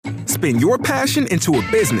Spin your passion into a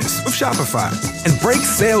business with Shopify and break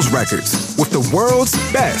sales records with the world's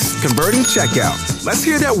best converting checkout. Let's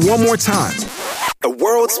hear that one more time. The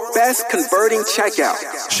world's best converting checkout.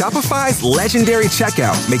 Shopify's legendary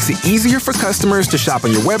checkout makes it easier for customers to shop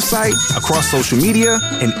on your website, across social media,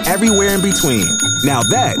 and everywhere in between. Now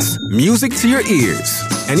that's music to your ears.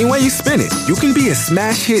 Any way you spin it, you can be a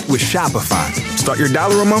smash hit with Shopify. Start your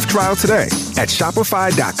 $1 a month trial today at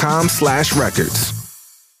shopify.com/records.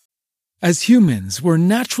 As humans, we're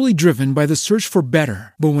naturally driven by the search for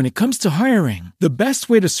better. But when it comes to hiring, the best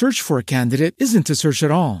way to search for a candidate isn't to search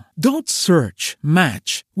at all. Don't search,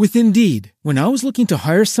 match with Indeed. When I was looking to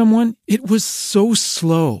hire someone, it was so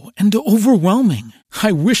slow and overwhelming.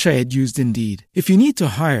 I wish I had used Indeed. If you need to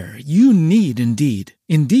hire, you need Indeed.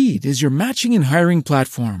 Indeed is your matching and hiring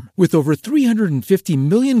platform with over 350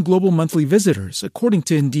 million global monthly visitors, according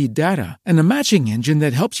to Indeed data, and a matching engine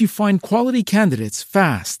that helps you find quality candidates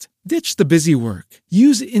fast. Ditch the busy work.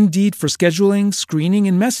 Use Indeed for scheduling, screening,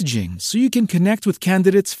 and messaging so you can connect with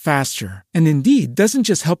candidates faster. And Indeed doesn't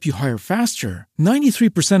just help you hire faster.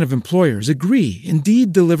 93% of employers agree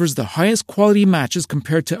Indeed delivers the highest quality matches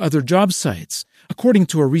compared to other job sites, according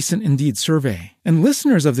to a recent Indeed survey. And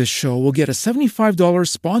listeners of this show will get a $75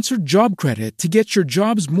 sponsored job credit to get your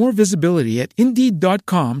jobs more visibility at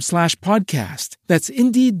Indeed.com/podcast. That's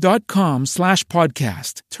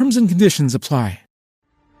Indeed.com/podcast. Terms and conditions apply.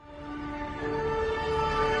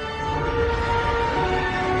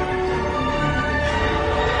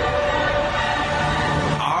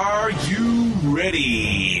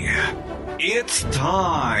 Ready. It's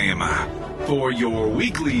time for your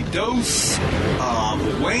weekly dose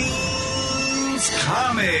of Wayne's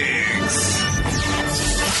Comics.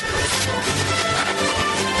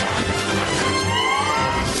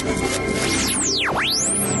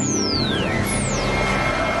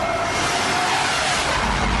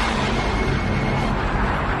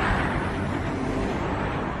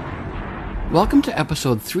 Welcome to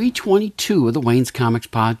episode 322 of the Wayne's Comics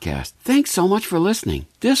podcast. Thanks so much for listening.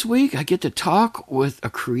 This week, I get to talk with a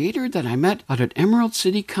creator that I met out at Emerald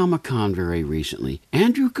City Comic-Con very recently,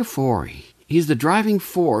 Andrew Kafoury. He's the driving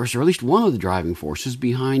force, or at least one of the driving forces,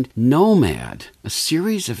 behind Nomad, a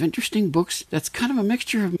series of interesting books that's kind of a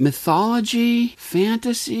mixture of mythology,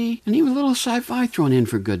 fantasy, and even a little sci-fi thrown in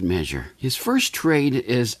for good measure. His first trade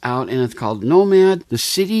is out, and it's called Nomad, the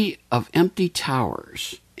City of Empty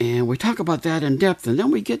Towers. And we talk about that in depth, and then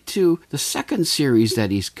we get to the second series that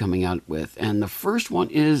he's coming out with. And the first one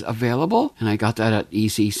is available, and I got that at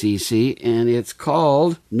ECCC, and it's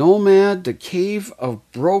called Nomad, the Cave of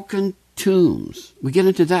Broken Tombs. We get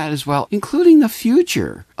into that as well, including the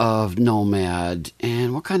future of Nomad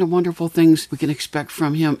and what kind of wonderful things we can expect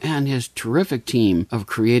from him and his terrific team of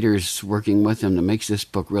creators working with him that makes this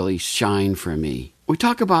book really shine for me. We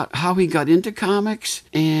talk about how he got into comics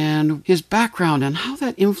and his background and how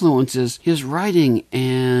that influences his writing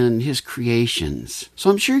and his creations. So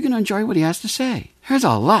I'm sure you're going to enjoy what he has to say. There's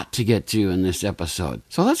a lot to get to in this episode.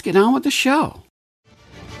 So let's get on with the show.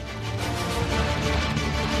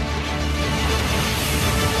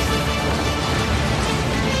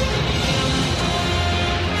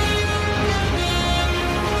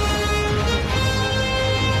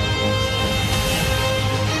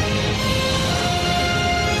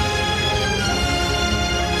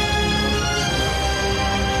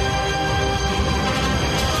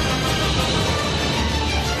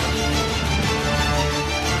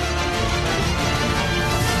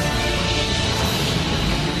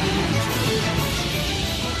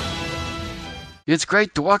 It's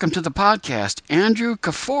great to welcome to the podcast Andrew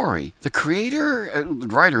Kafoury, the creator,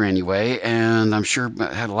 writer anyway, and I'm sure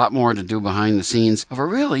had a lot more to do behind the scenes of a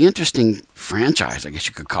really interesting franchise, I guess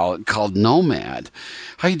you could call it, called Nomad.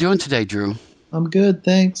 How you doing today, Drew? I'm good,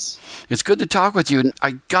 thanks. It's good to talk with you.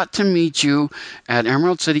 I got to meet you at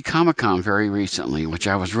Emerald City Comic-Con very recently, which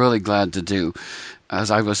I was really glad to do. As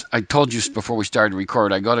I told you before we started to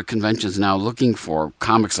record, I go to conventions now looking for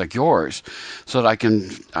comics like yours so that I can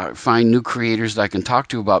find new creators that I can talk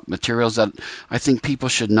to about materials that I think people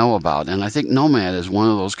should know about. And I think Nomad is one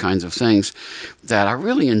of those kinds of things that I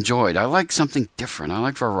really enjoyed. I like something different. I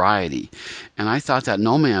like variety. And I thought that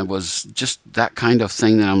Nomad was just that kind of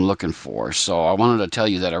thing that I'm looking for. So I wanted to tell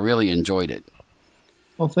you that I really enjoyed it.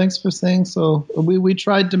 Well, thanks for saying so. We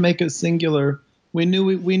tried to make it singular. We knew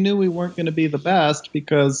we weren't going to be the best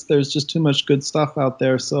because there's just too much good stuff out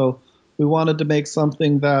there. So we wanted to make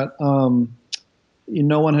something that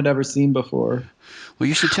no one had ever seen before. Well,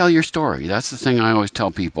 you should tell your story. That's the thing I always tell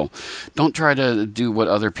people. Don't try to do what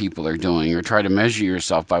other people are doing or try to measure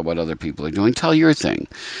yourself by what other people are doing. Tell your thing.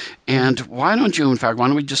 And why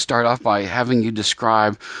don't we just start off by having you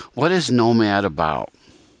describe what is Nomad about?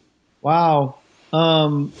 Wow.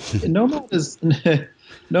 Nomad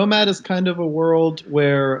is kind of a world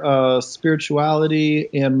where spirituality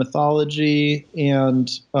and mythology and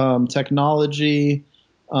technology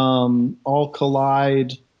all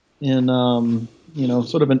collide in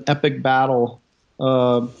sort of an epic battle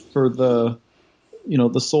for the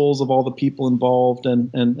souls of all the people involved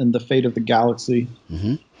and the fate of the galaxy.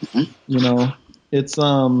 It's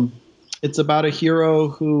about a hero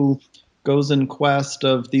who goes in quest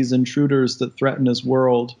of these intruders that threaten his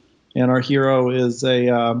world, and our hero is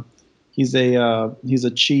he's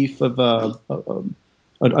a chief of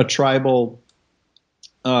a tribal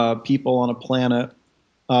people on a planet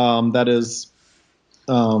that is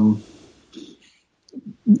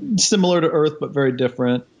similar to Earth but very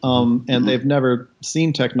different, and they've never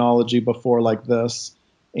seen technology before like this,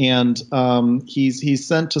 and he's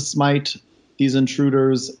sent to smite these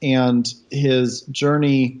intruders, and his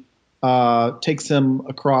journey takes him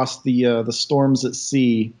across the storms at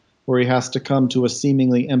sea, where he has to come to a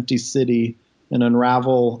seemingly empty city and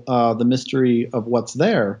unravel the mystery of what's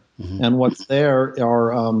there. And what's there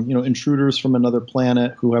are intruders from another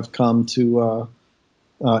planet who have come to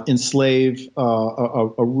enslave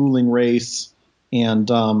a ruling race and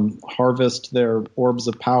harvest their orbs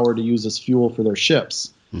of power to use as fuel for their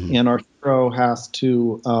ships. And our hero has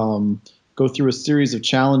to go through a series of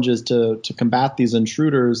challenges to combat these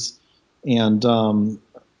intruders, and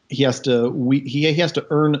he has to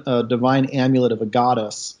earn a divine amulet of a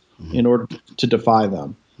goddess in order to defy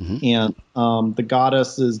them. And the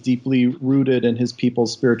goddess is deeply rooted in his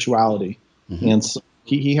people's spirituality, and so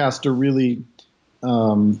he has to really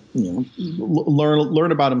learn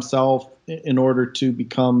about himself in order to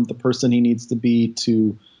become the person he needs to be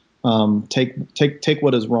to take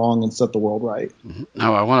what is wrong and set the world right.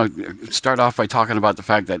 Now, I want to start off by talking about the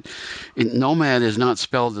fact that Nomad is not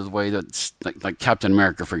spelled the way that's like Captain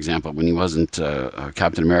America, for example. When he wasn't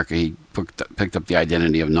Captain America, he picked up the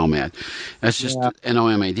identity of Nomad. That's just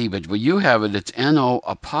N-O-M-A-D. But when you have it, it's N-O''M-A-D-D,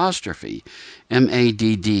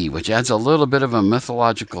 which adds a little bit of a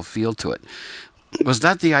mythological feel to it. Was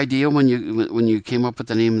that the idea when you came up with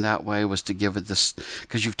the name that way, was to give it this,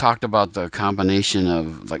 because you've talked about the combination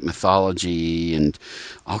of like mythology and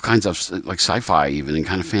all kinds of like sci-fi even and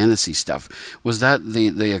kind of fantasy stuff. Was that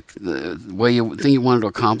the way thing you wanted to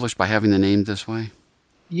accomplish by having the name this way?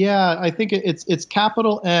 Yeah, I think it's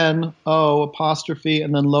capital N-O'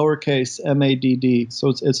 and then lowercase M-A-D-D. So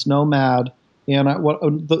it's Nomad. And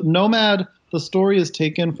the Nomad, the story is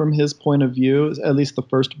taken from his point of view, at least the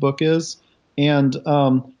first book is. And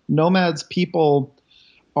Nomad's people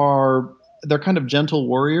they're kind of gentle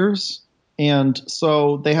warriors. And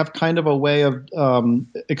so they have kind of a way of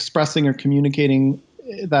expressing or communicating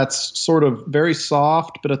that's sort of very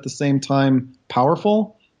soft, but at the same time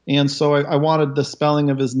powerful. And so I wanted the spelling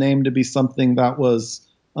of his name to be something that was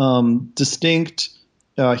distinct,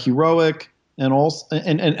 heroic, and also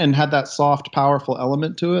and had that soft, powerful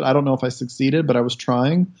element to it. I don't know if I succeeded, but I was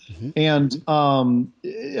trying. And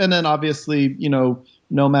then obviously,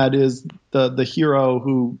 Nomad is the hero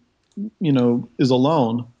who, is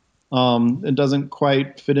alone and doesn't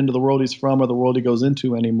quite fit into the world he's from or the world he goes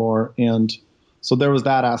into anymore. And so there was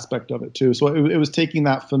that aspect of it too. So it was taking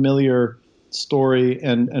that familiar story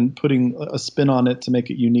and putting a spin on it to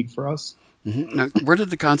make it unique for us. Now, where did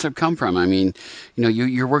the concept come from? I mean,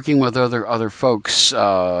 you're working with other folks.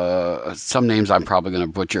 Some names I'm probably going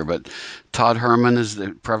to butcher, but Todd Herman is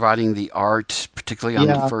providing the art, particularly on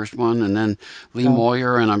the first one, and then Lee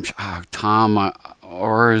Moyer and Tom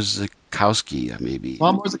Orzechowski, maybe.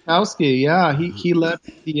 Tom Orzechowski, yeah, he led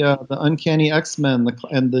the Uncanny X-Men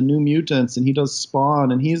and the New Mutants, and he does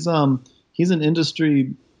Spawn, and he's an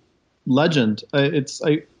industry legend.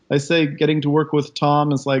 I say getting to work with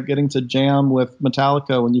Tom is like getting to jam with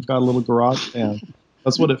Metallica when you've got a little garage band.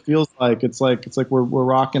 That's what it feels like. It's like we're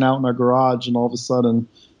rocking out in our garage, and all of a sudden,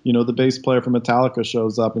 the bass player from Metallica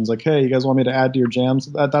shows up and is like, "Hey, you guys want me to add to your jams?"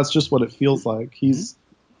 That's just what it feels like. He's,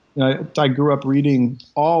 I grew up reading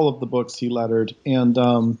all of the books he lettered, and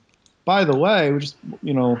by the way,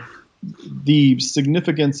 the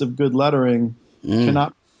significance of good lettering cannot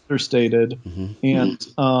be understated, and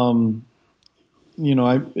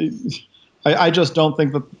I just don't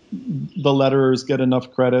think that the letterers get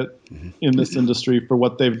enough credit in this industry for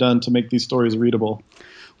what they've done to make these stories readable.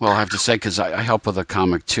 Well, I have to say, because I help with a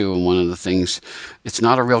comic too, and one of the things, it's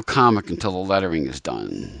not a real comic until the lettering is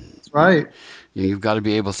done. That's right. You've got to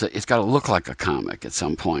be able to, it's got to look like a comic at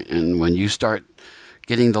some point. And when you start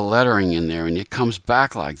getting the lettering in there and it comes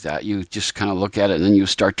back like that, you just kind of look at it and then you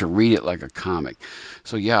start to read it like a comic.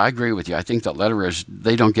 So, yeah, I agree with you. I think that letterers,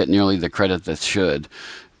 they don't get nearly the credit that should.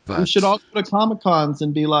 But We should all go to Comic-Cons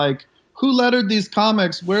and be like, who lettered these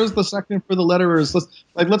comics? Where's the section for the letterers?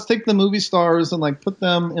 Let's take the movie stars and like put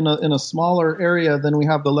them in a smaller area than we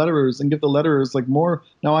have the letterers, and give the letterers like more.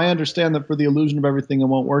 Now I understand that for the illusion of everything, it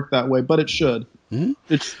won't work that way, but it should. Mm-hmm.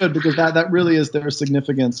 It should, because that really is their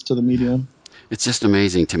significance to the medium. It's just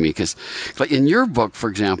amazing to me because, like in your book, for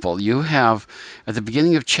example, you have at the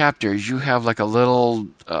beginning of chapters, you have like a little,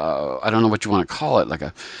 I don't know what you want to call it, like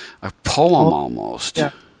a poem almost.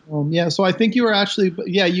 Yeah. Yeah, so I think you were actually,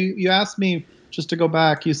 you asked me, just to go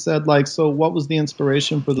back, you said like, so what was the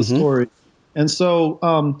inspiration for the story? And so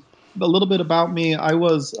a little bit about me, I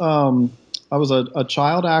was a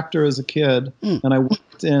child actor as a kid, and I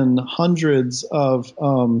worked in hundreds of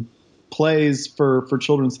plays for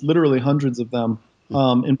children, literally hundreds of them,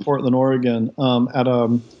 in Portland, Oregon.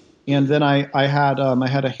 And then I had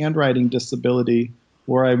a handwriting disability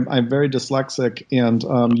where I'm very dyslexic, and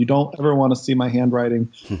you don't ever want to see my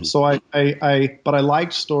handwriting. So but I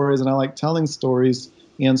liked stories and I liked telling stories.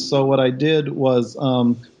 And so what I did was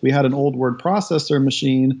we had an old word processor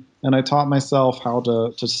machine, and I taught myself how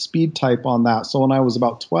to speed type on that. So when I was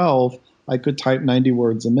about 12, I could type 90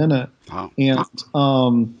 words a minute. Wow. And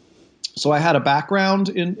so I had a background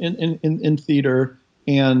in theater,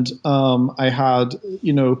 and I had,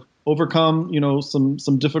 overcome,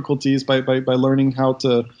 some difficulties by learning how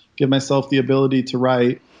to give myself the ability to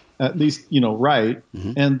write, at least, write.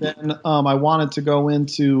 Mm-hmm. And then I wanted to go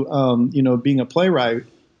into, being a playwright.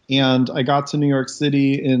 And I got to New York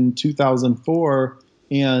City in 2004,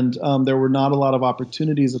 and there were not a lot of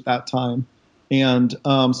opportunities at that time. And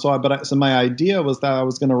so my idea was that I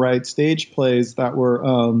was going to write stage plays that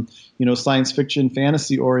were, science fiction,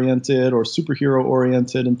 fantasy oriented or superhero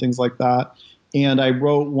oriented and things like that. And I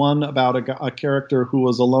wrote one about a character who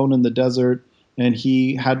was alone in the desert, and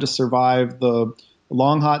he had to survive the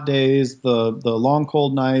long hot days, the long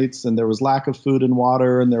cold nights, and there was lack of food and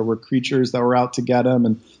water, and there were creatures that were out to get him,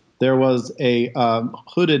 and there was a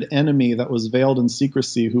hooded enemy that was veiled in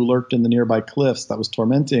secrecy who lurked in the nearby cliffs that was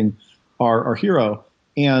tormenting our hero.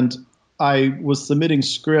 And I was submitting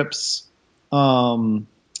scripts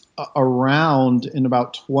around in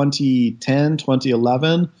about 2010,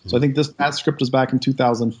 2011. So I think that script was back in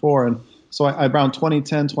 2004. And so around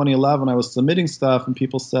 2010, 2011, I was submitting stuff, and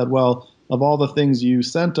people said, well, of all the things you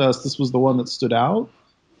sent us, this was the one that stood out.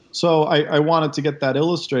 So I wanted to get that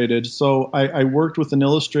illustrated. So I worked with an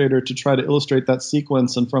illustrator to try to illustrate that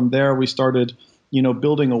sequence. And from there, we started,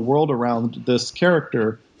 building a world around this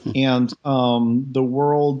character. And the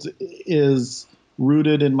world is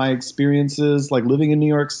rooted in my experiences, like living in New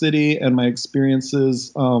York City, and my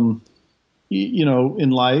experiences,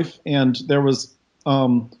 in life. And there was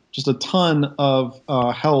just a ton of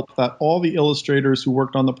help that all the illustrators who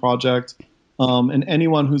worked on the project, and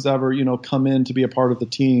anyone who's ever, come in to be a part of the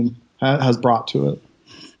team has brought to it.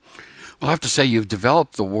 Well, I have to say, you've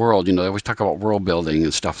developed the world. They always talk about world building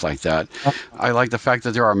and stuff like that. I like the fact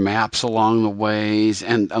that there are maps along the ways.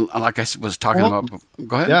 And like I was talking about,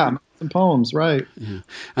 go ahead. Yeah, and poems, right. Yeah.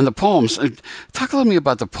 And the poems, talk a little bit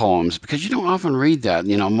about the poems, because you don't often read that.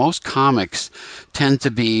 Most comics tend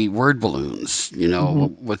to be word balloons.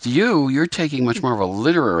 With you're taking much more of a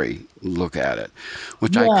literary look at it,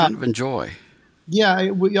 which I kind of enjoy. Yeah, I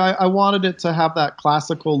wanted it to have that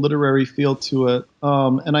classical literary feel to it.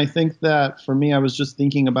 And I think that for me, I was just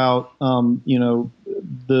thinking about,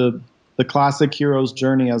 the classic hero's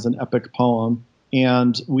journey as an epic poem.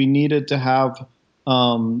 And we needed to have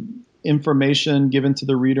information given to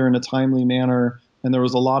the reader in a timely manner. And there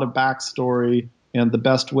was a lot of backstory. And the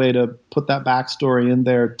best way to put that backstory in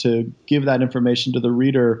there to give that information to the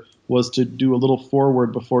reader was to do a little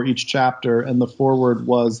foreword before each chapter. And the foreword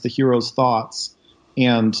was the hero's thoughts.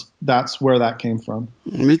 And that's where that came from.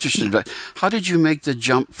 I'm interested, but how did you make the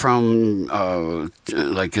jump from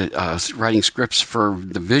writing scripts for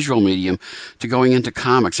the visual medium to going into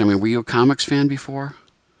comics? I mean, were you a comics fan before?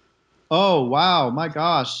 Oh, wow. My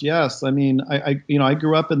gosh. Yes. I mean, I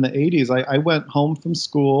grew up in the 80s. I went home from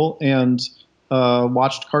school and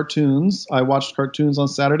watched cartoons. I watched cartoons on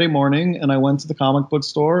Saturday morning, and I went to the comic book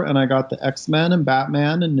store, and I got the X-Men and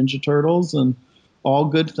Batman and Ninja Turtles and all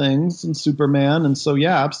good things, and Superman. And so,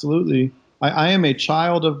 yeah, absolutely. I am a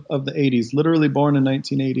child of the 80s, literally born in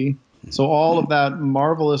 1980. So all of that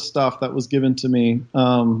marvelous stuff that was given to me,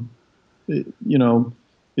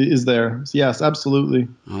 is there. Yes, absolutely.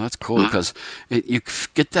 Oh, that's cool, because you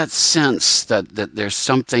get that sense that there's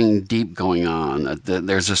something deep going on. That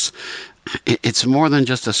there's this. It's more than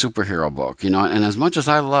just a superhero book, And as much as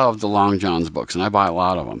I love the Long John's books, and I buy a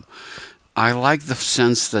lot of them, I like the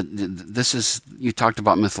sense that this is, you talked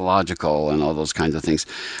about mythological and all those kinds of things.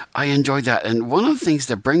 I enjoy that. And one of the things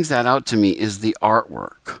that brings that out to me is the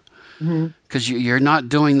artwork. Because you're not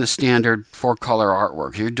doing the standard 4-color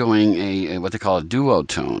artwork. You're doing a what they call a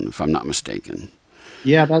duotone, if I'm not mistaken.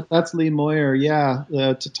 Yeah, that's Lee Moyer. Yeah,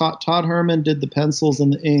 Todd Herman did the pencils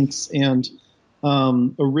and the inks, and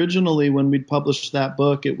originally when we'd published that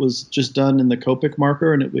book, it was just done in the Copic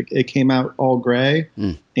marker, and it came out all gray.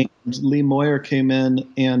 And Lee Moyer came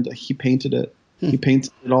in and he painted it. He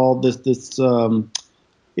painted it all this.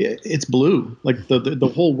 It's blue. Like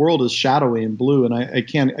the whole world is shadowy and blue, and I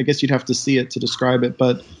guess you'd have to see it to describe it.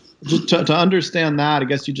 But just to understand that, I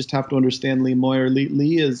guess you just have to understand Lee Moyer.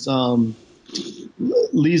 Lee's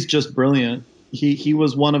just brilliant. He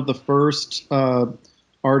was one of the first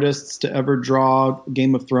artists to ever draw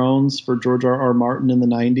Game of Thrones for George R.R. Martin in the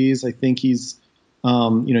 90s. I think he's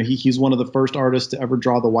he's one of the first artists to ever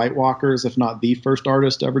draw the White Walkers, if not the first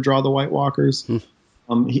artist to ever draw the White Walkers.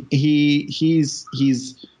 He's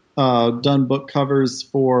done book covers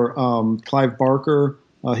for Clive Barker.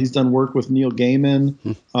 He's done work with Neil Gaiman.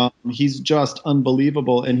 He's just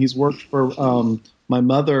unbelievable, and he's worked for my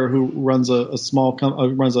mother, who runs a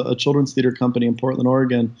children's theater company in Portland,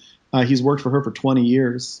 Oregon. He's worked for her for 20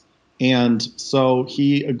 years, and so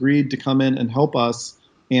he agreed to come in and help us.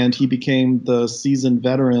 And he became the seasoned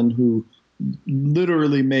veteran who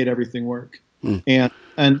literally made everything work. And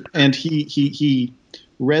he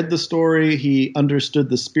read the story, he understood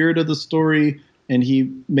the spirit of the story, and he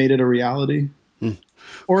made it a reality.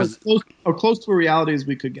 Or as close to a reality as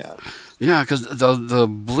we could get. Yeah, because the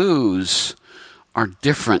blues are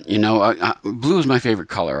different, blue is my favorite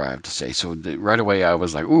color, I have to say. So right away I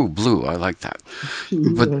was like, ooh, blue, I like that.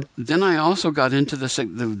 But then I also got into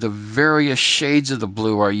the various shades of the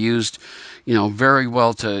blue are used, very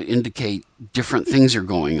well to indicate different things are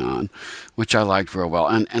going on, which I liked real well.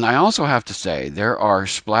 And I also have to say, there are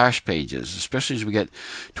splash pages, especially as we get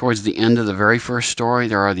towards the end of the very first story.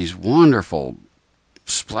 There are these wonderful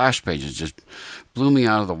splash pages, just blew me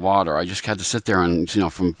out of the water. I just had to sit there and,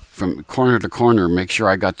 from corner to corner, make sure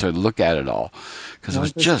I got to look at it all, because it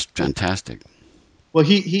was just fantastic. Well,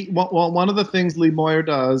 one of the things Lee Moyer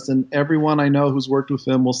does, and everyone I know who's worked with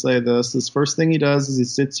him will say this, is first thing he does is he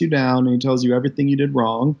sits you down and he tells you everything you did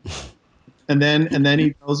wrong. And then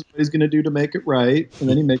he tells you what he's going to do to make it right, and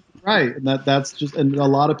then he makes it right. And that's just, and a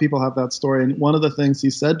lot of people have that story. And one of the things he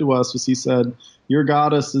said to us was, he said, your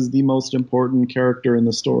goddess is the most important character in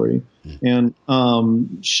the story, and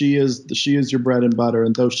she is your bread and butter.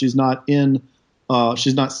 And though she's not seen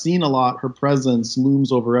a lot, her presence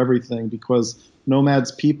looms over everything, because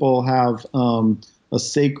Nomad's people have a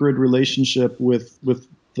sacred relationship with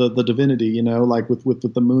the divinity. Like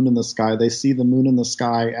with the moon in the sky. They see the moon in the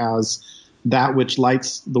sky as that which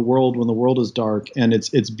lights the world when the world is dark, and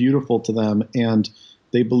it's beautiful to them, and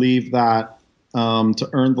they believe that to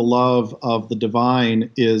earn the love of the divine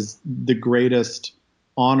is the greatest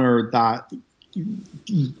honor that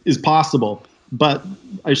is possible. But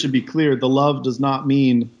I should be clear, the love does not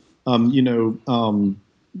mean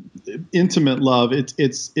intimate love. It's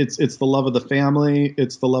the love of the family,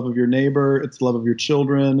 it's the love of your neighbor, it's the love of your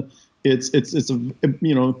children. And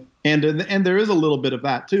there is a little bit of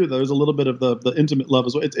that too. There's a little bit of the intimate love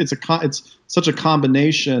as well. It's such a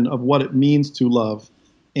combination of what it means to love.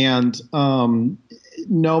 And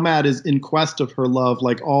Nomad is in quest of her love,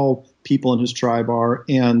 like all people in his tribe are.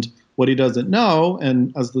 And what he doesn't know,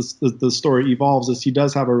 and as the story evolves, is he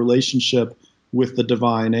does have a relationship with the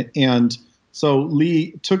divine. And so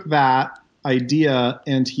Lee took that idea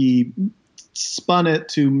and he spun it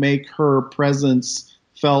to make her presence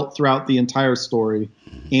felt throughout the entire story.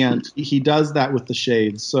 And he does that with the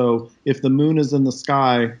shades. So if the moon is in the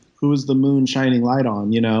sky, who is the moon shining light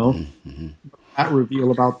on, That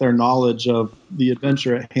reveal about their knowledge of the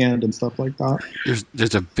adventure at hand and stuff like that.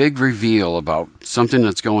 There's a big reveal about something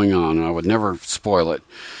that's going on, and I would never spoil it.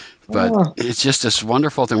 But it's just this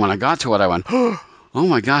wonderful thing. When I got to it, I went, oh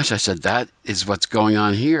my gosh, I said, that is what's going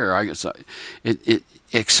on here. I guess it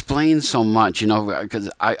explains so much, because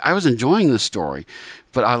I was enjoying the story,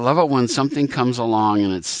 but I love it when something comes along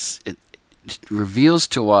and it reveals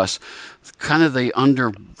to us kind of the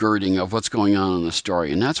undergirding of what's going on in the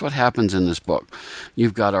story. And that's what happens in this book.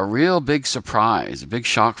 You've got a real big surprise, a big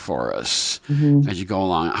shock for us as you go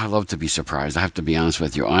along. I love to be surprised. I have to be honest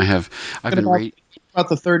with you. I've been reading about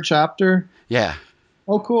the third chapter. Yeah.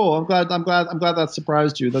 Oh, cool. I'm glad that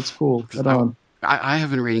surprised you. That's cool. Right on. I have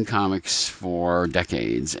been reading comics for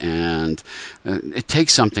decades, and it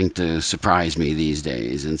takes something to surprise me these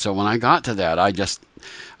days. And so when I got to that,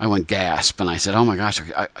 I went gasp, and I said, "Oh my gosh!"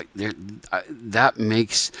 That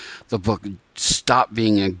makes the book stop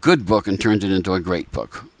being a good book and turns it into a great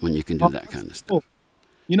book when you can do that kind of stuff. Cool.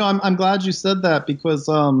 You know, I'm glad you said that because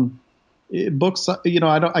books. You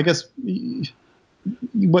know, I guess.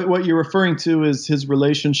 What you're referring to is his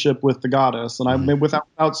relationship with the goddess, and I mean,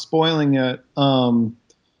 without spoiling it,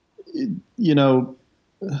 you know,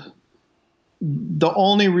 the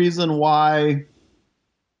only reason why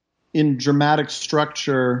in dramatic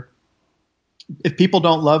structure, if people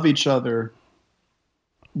don't love each other,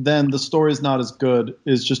 then the story is not as good,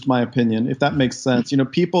 is just my opinion, if that makes sense. You know,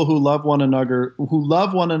 people who love one another,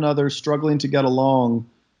 struggling to get along,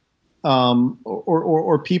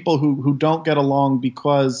 or people who don't get along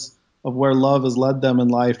because of where love has led them in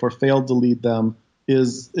life or failed to lead them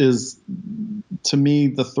is to me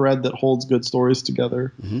the thread that holds good stories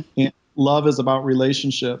together. Mm-hmm. And love is about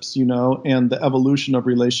relationships, you know, and the evolution of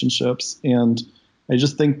relationships. And I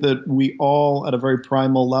just think that we all, at a very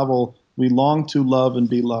primal level, we long to love and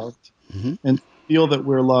be loved. Mm-hmm. And feel that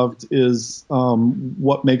we're loved is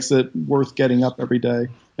what makes it worth getting up every day.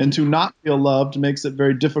 And to not feel loved makes it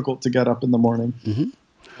very difficult to get up in the morning.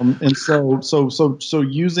 Mm-hmm. And so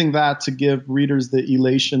using that to give readers the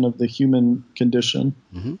elation of the human condition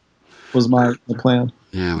was my plan.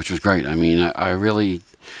 Yeah, which was great. I mean, I really,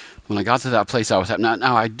 when I got to that place, I was happy.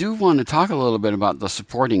 Now I do want to talk a little bit about the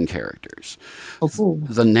supporting characters. Oh, cool.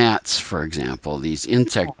 The gnats, for example,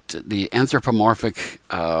 the anthropomorphic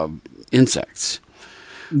insects.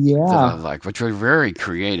 Yeah, which were very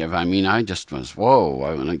creative. I mean, I just was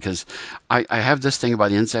whoa, because I have this thing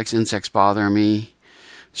about insects bother me.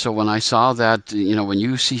 So when I saw that, you know,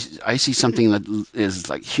 I see something that is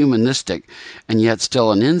like humanistic and yet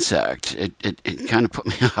still an insect, it kind of put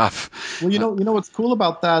me off. Well, you know what's cool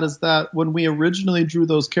about that is that when we originally drew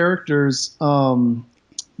those characters,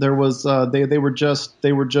 there was they were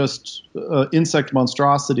just insect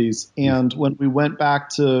monstrosities, and when we went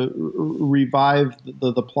back to revive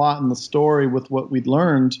the plot and the story with what we'd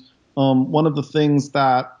learned, one of the things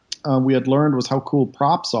that we had learned was how cool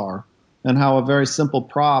props are, and how a very simple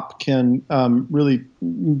prop can really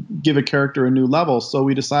give a character a new level. So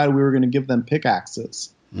we decided we were going to give them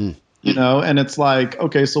pickaxes. You know, and it's like,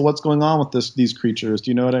 okay, so what's going on with these creatures? Do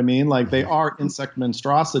you know what I mean? Like, they are insect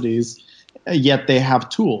monstrosities, yet they have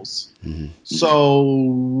tools. Mm-hmm. So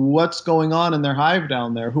what's going on in their hive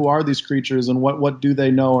down there? Who are these creatures, and what do they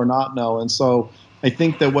know or not know? And so I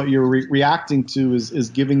think that what you're reacting to is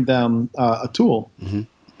giving them a tool. Mm-hmm.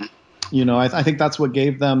 You know, I think that's what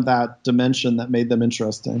gave them that dimension that made them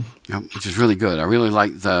interesting. Yeah, which is really good. I really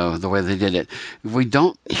like the way they did it.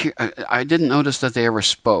 I didn't notice that they ever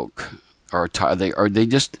spoke. I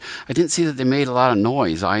didn't see that they made a lot of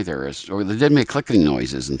noise either, or they did make clicking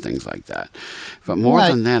noises and things like that. But more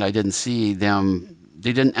than that, I didn't see them.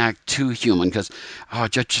 They didn't act too human, because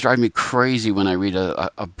it just drives me crazy when I read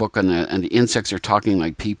a book and the insects are talking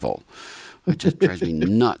like people. It just drives me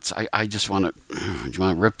nuts. I just want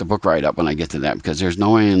to rip the book right up when I get to that, because there's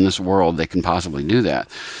no way in this world they can possibly do that.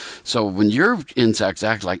 So when your insects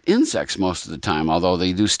act like insects most of the time, although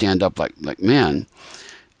they do stand up like men,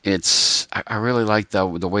 I really like the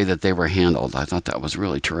way that they were handled. I thought that was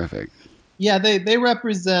really terrific. Yeah, they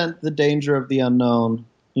represent the danger of the unknown.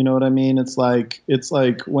 You know what I mean? It's like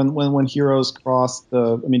when heroes cross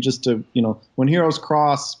when heroes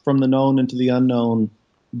cross from the known into the unknown,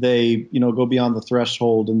 they, you know, go beyond the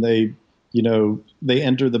threshold, and they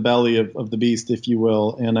enter the belly of the beast, if you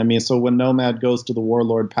will. And I mean, so when Nomad goes to the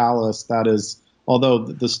Warlord Palace, that is, although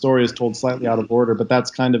the story is told slightly out of order, but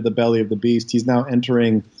that's kind of the belly of the beast. He's now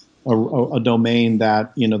entering a domain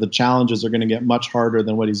that, you know, the challenges are going to get much harder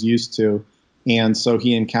than what he's used to. And so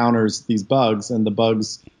he encounters these bugs, and the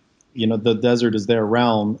bugs, you know, the desert is their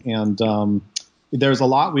realm. And there's a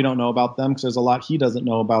lot we don't know about them, because there's a lot he doesn't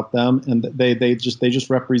know about them. And they just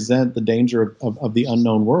represent the danger of the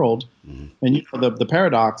unknown world. Mm-hmm. And you know, the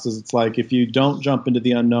paradox is, it's like, if you don't jump into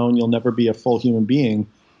the unknown, you'll never be a full human being.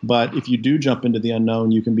 But if you do jump into the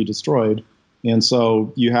unknown, you can be destroyed. And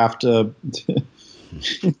so you have to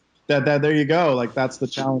there you go. Like, that's the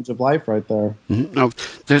challenge of life right there. Mm-hmm. No,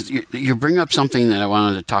 you bring up something that I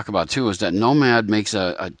wanted to talk about too, is that Nomad makes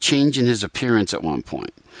a change in his appearance at one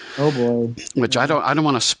point. Oh boy. Which I don't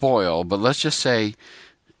want to spoil, but let's just say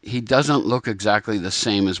he doesn't look exactly the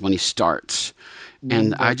same as when he starts.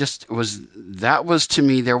 And that was to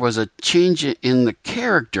me, there was a change in the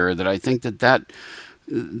character that I think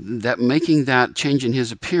that making that change in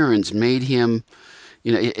his appearance made him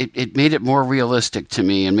it made it more realistic to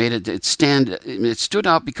me and made it stood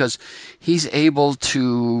out because he's able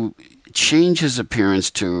to change his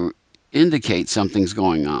appearance to indicate something's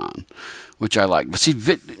going on, which I like. But see,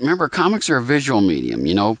 remember, comics are a visual medium.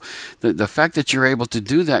 The fact that you're able to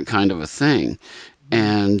do that kind of a thing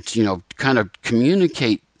and, kind of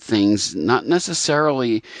communicate things, not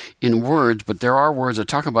necessarily in words, but there are words that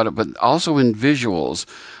talk about it, but also in visuals.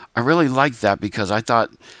 I really liked that because I thought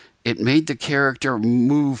it made the character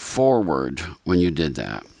move forward when you did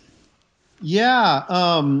that. Yeah,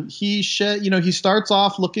 he starts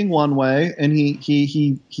off looking one way, and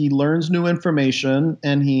he learns new information,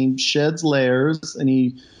 and he sheds layers, and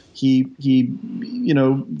he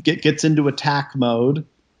gets into attack mode,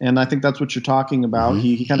 and I think that's what you're talking about. Mm-hmm.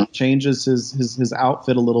 He kind of changes his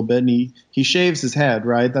outfit a little bit, and he shaves his head,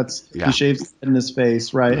 right? He shaves his head in his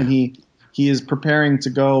face, right? Yeah. And he is preparing to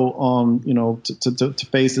go to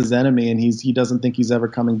face his enemy, and he doesn't think he's ever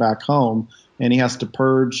coming back home. And he has to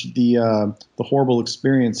purge the horrible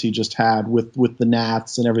experience he just had with the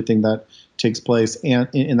gnats and everything that takes place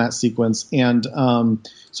in that sequence. And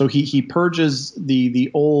so he purges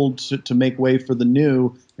the old to make way for the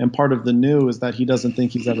new. And part of the new is that he doesn't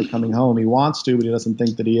think he's ever coming home. He wants to, but he doesn't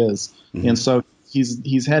think that he is. Mm-hmm. And so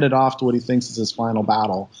he's headed off to what he thinks is his final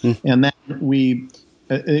battle. Mm-hmm. And then we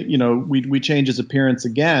change his appearance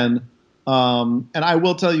again. And I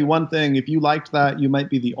will tell you one thing, if you liked that, you might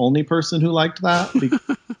be the only person who liked that. Because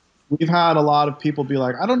we've had a lot of people be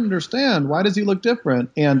like, I don't understand. Why does he look different?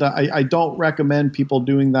 And I don't recommend people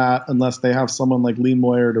doing that unless they have someone like Lee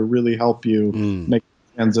Moyer to really help you make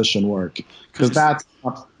the transition work. Because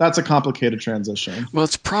that's a complicated transition. Well,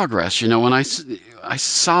 it's progress. When I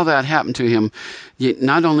saw that happen to him,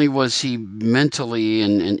 not only was he mentally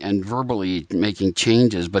and verbally making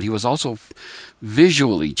changes, but he was also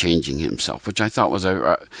visually changing himself, which I thought was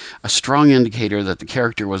a strong indicator that the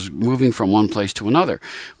character was moving from one place to another,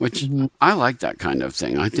 which I like that kind of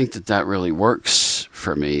thing. I think that really works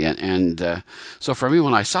for me. And so for me,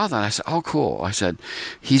 when I saw that, I said, oh, cool. I said,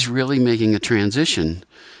 he's really making a transition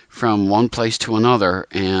from one place to another,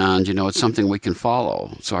 and it's something we can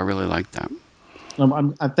follow. So I really like that.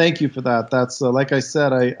 I thank you for that. That's like I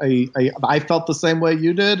said, I felt the same way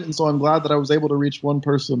you did, and so I'm glad that I was able to reach one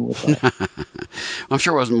person with that. I'm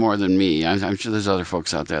sure it wasn't more than me. I'm sure there's other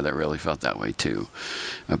folks out there that really felt that way too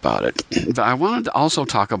about it. But I wanted to also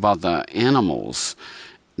talk about the animals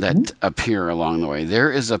that appear along the way.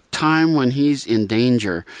 There is a time when he's in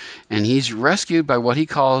danger, and he's rescued by what he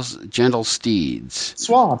calls gentle steeds.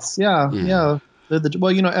 Sloths, yeah.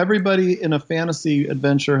 Everybody in a fantasy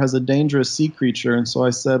adventure has a dangerous sea creature, and so I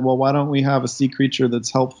said, well, why don't we have a sea creature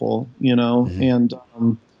that's helpful, And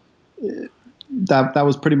that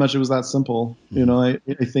was pretty much, it was that simple. I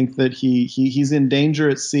think that he's in danger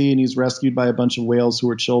at sea, and he's rescued by a bunch of whales who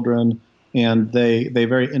are children, and they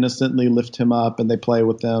very innocently lift him up and they play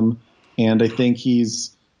with him, and I think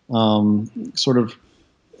he's sort of,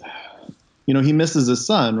 he misses his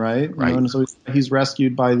son, right? Right. And so he's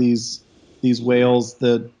rescued by these whales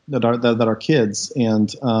that are kids,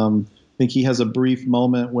 and I think he has a brief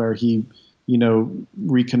moment where he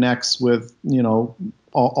reconnects with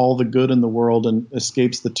all the good in the world and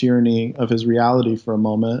escapes the tyranny of his reality for a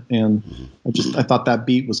moment, and I thought that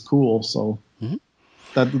beat was cool. So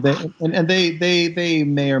that they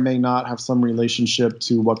may or may not have some relationship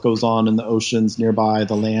to what goes on in the oceans nearby,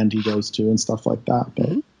 the land he goes to, and stuff like that. But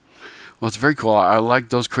well, it's very cool. I like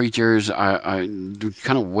those creatures. I do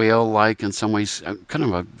kind of whale-like in some ways, kind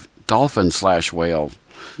of a dolphin/whale.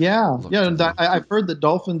 Yeah. And I've heard that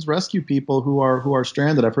dolphins rescue people who are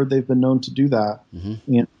stranded. I've heard they've been known to do that.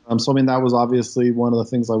 And so I mean, that was obviously one of the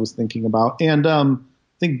things I was thinking about. And I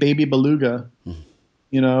think baby beluga.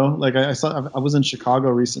 Like I was in Chicago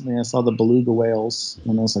recently. I saw the beluga whales,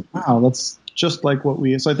 and I was like, wow, that's just like what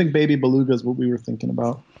we. So I think baby beluga is what we were thinking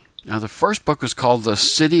about. Now, the first book was called The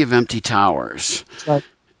City of Empty Towers. Right.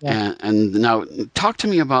 Yeah. And now, talk to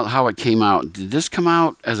me about how it came out. Did this come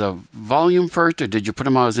out as a volume first, or did you put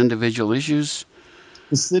them out as individual issues?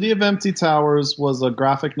 The City of Empty Towers was a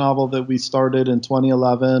graphic novel that we started in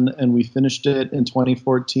 2011, and we finished it in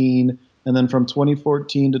 2014. And then from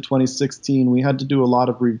 2014 to 2016, we had to do a lot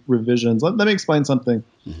of revisions. Let me explain something.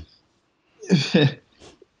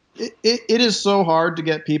 It is so hard to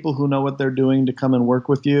get people who know what they're doing to come and work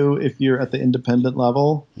with you if you're at the independent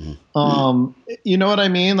level. You know what I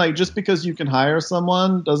mean? Like, just because you can hire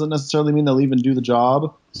someone doesn't necessarily mean they'll even do the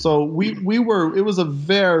job. So it was a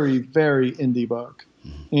very, very indie book.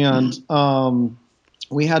 And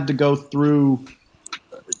we had to go through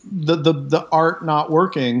the art not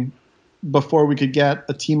working before we could get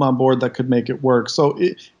a team on board that could make it work. So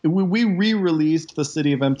we re-released The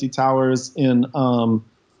City of Empty Towers in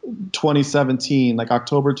 2017, like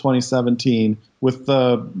October 2017, with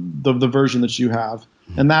the version that you have,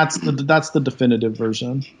 and that's the definitive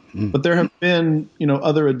version. But there have been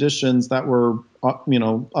other editions that were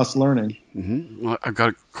us learning. Well, I've got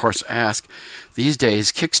to, of course, ask. These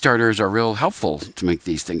days, Kickstarters are real helpful to make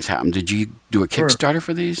these things happen. Did you do a Kickstarter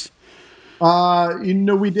for these? We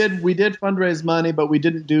did fundraise money, but we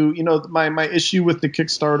didn't do, my issue with the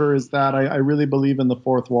Kickstarter is that I really believe in the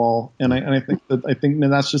fourth wall. And I think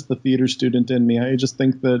that's just the theater student in me. I just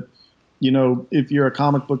think that, if you're a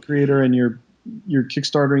comic book creator and you're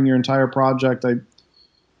Kickstartering your entire project,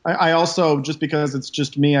 I also, just because it's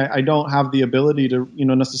just me, I don't have the ability to,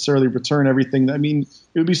 necessarily return everything. I mean,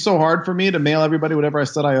 it would be so hard for me to mail everybody whatever I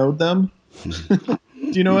said I owed them. Do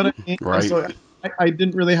you know what I mean? Right. So I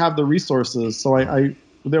didn't really have the resources, so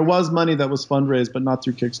there was money that was fundraised, but not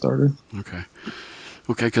through Kickstarter.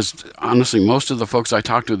 Okay, because honestly, most of the folks I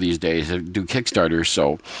talk to these days do Kickstarters.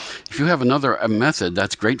 So if you have another method,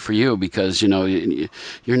 that's great for you, because you're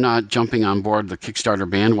not jumping on board the Kickstarter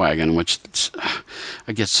bandwagon, which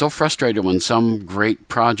I get so frustrated when some great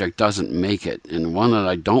project doesn't make it, and one that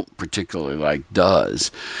I don't particularly like does.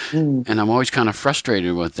 And I'm always kind of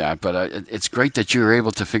frustrated with that. But it's great that you're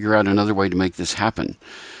able to figure out another way to make this happen.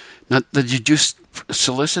 Now, did you just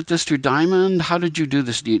solicit this through Diamond? How did you do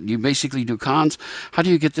this? Do you basically do cons? How do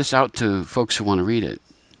you get this out to folks who want to read it?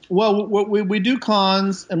 Well, we do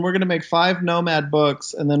cons, and we're going to make 5 Nomad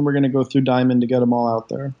books, and then we're going to go through Diamond to get them all out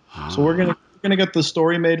there. So we're going to get the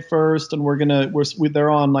story made first, and they're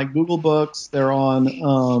on like Google Books, they're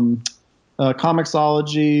on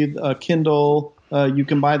Comixology, Kindle. You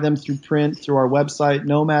can buy them through print through our website,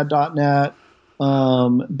 nomad.net.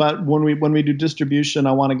 But when we do distribution,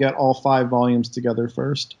 I want to get all 5 volumes together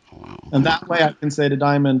first. Wow. And that way I can say to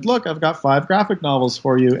Diamond, look, I've got 5 graphic novels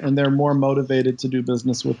for you, and they're more motivated to do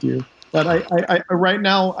business with you. But I right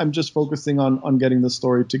now I'm just focusing on getting the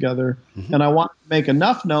story together. And I want to make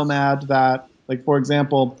enough Nomad that, like, for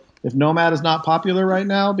example, if Nomad is not popular right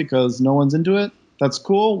now because no one's into it, that's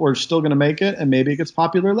cool. We're still going to make it, and maybe it gets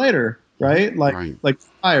popular later, right? Like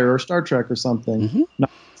Fire or Star Trek or something. Not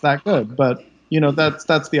that good, but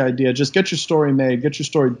that's the idea. Just get your story made, get your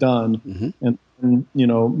story done, and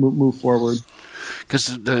move forward.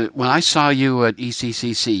 Because when I saw you at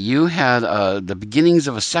ECCC, you had the beginnings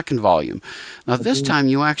of a second volume. Now, this time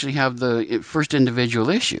you actually have the first individual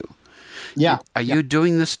issue. Yeah. Are you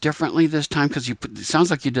doing this differently this time? Because it sounds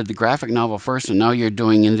like you did the graphic novel first, and now you're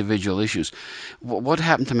doing individual issues. What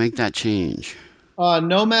happened to make that change?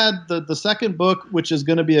 Nomad, the second book, which is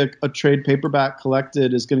going to be a trade paperback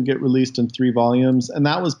collected, is going to get released in 3 volumes. And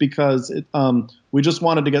that was because we just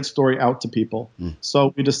wanted to get story out to people.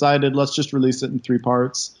 So we decided, let's just release it in 3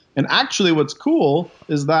 parts. And actually what's cool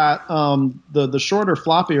is that the shorter,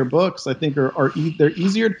 floppier books, I think, they're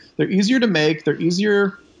easier to make, they're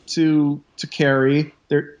easier to carry.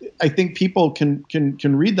 I think people can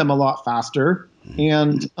read them a lot faster.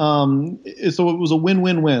 And so it was a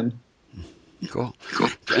win-win-win. Cool.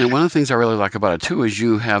 And one of the things I really like about it, too, is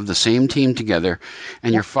you have the same team together,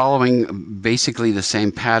 and you're following basically the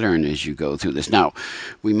same pattern as you go through this. Now,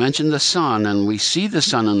 we mentioned the son, and we see the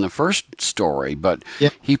son in the first story, but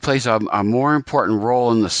he plays a more important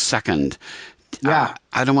role in the second. Yeah.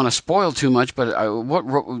 I don't want to spoil too much, but what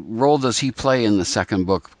role does he play in the second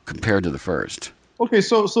book compared to the first? Okay,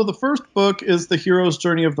 so the first book is the hero's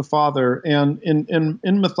journey of the father, and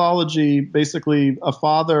in mythology, basically a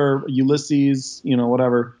father, Ulysses,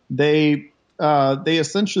 whatever, they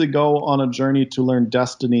essentially go on a journey to learn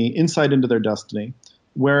destiny, insight into their destiny,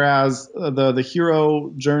 whereas the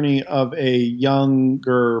hero journey of a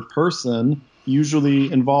younger person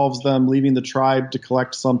usually involves them leaving the tribe to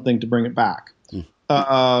collect something to bring it back.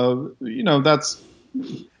 That's.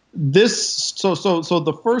 So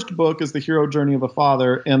the first book is the hero journey of a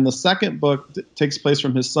father, and the second book takes place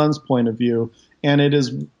from his son's point of view, and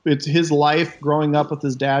it's his life growing up with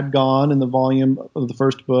his dad gone in the volume of the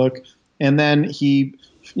first book, and then he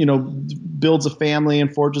builds a family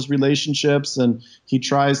and forges relationships, and he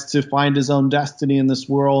tries to find his own destiny in this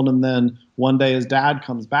world, and then one day his dad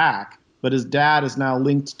comes back, but his dad is now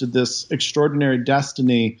linked to this extraordinary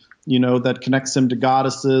destiny that connects him to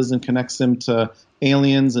goddesses and connects him to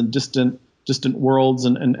aliens and distant worlds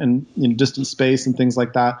and distant space and things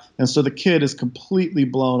like that. And so the kid is completely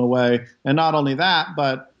blown away. And not only that,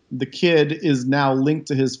 but the kid is now linked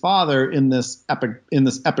to his father in this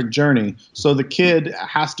epic journey. So the kid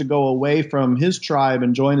has to go away from his tribe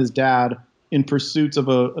and join his dad in pursuit of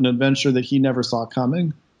an adventure that he never saw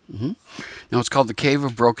coming. Now, it's called The Cave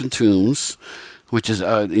of Broken Tombs, which is,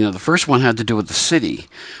 the first one had to do with the city.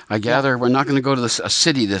 I gather we're not going to go to a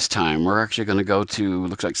city this time. We're actually going to go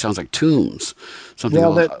to, sounds like tombs, something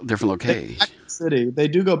different location. City. They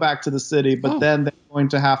do go back to the city, but then they're going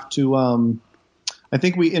to have to, I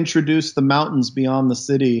think we introduced the mountains beyond the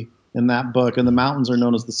city in that book, and the mountains are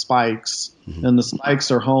known as the Spikes, and the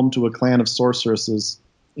Spikes are home to a clan of sorceresses,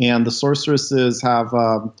 and the sorceresses have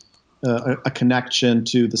a connection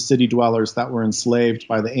to the city dwellers that were enslaved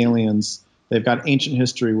by the aliens. They've got ancient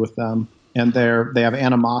history with them, and they have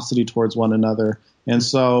animosity towards one another. And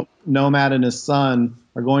so Nomad and his son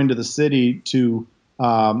are going to the city to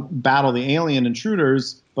battle the alien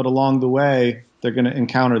intruders, but along the way, they're going to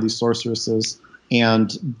encounter these sorceresses. And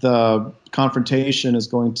the confrontation is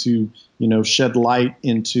going to, shed light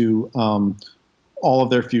into all of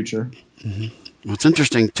their future. What's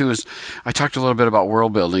interesting, too, is I talked a little bit about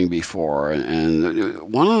world building before,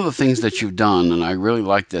 and one of the things that you've done, and I really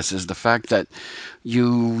like this, is the fact that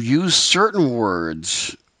you use certain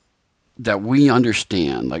words that we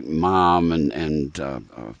understand, like mom and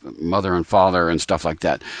mother and father and stuff like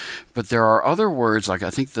that. But there are other words, like I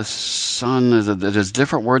think the son is a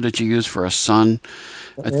different word that you use for a son.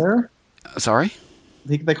 The heir? Sorry? I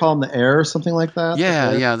think they call him the heir or something like that.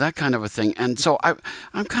 Yeah, that kind of a thing. And so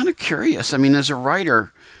I'm kind of curious. I mean, as a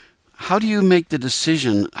writer, how do you make the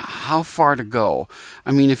decision how far to go?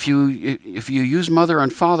 I mean, if you use mother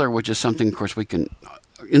and father, which is something, of course, we can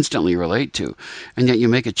instantly relate to, and yet you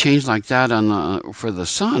make a change like that for the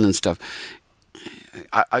son and stuff.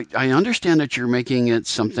 I understand that you're making it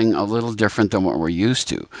something a little different than what we're used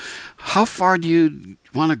to. How far do you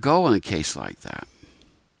want to go in a case like that?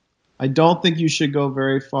 I don't think you should go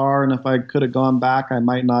very far, and if I could have gone back, I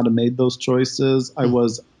might not have made those choices. I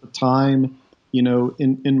was at the time,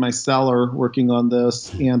 in my cellar working on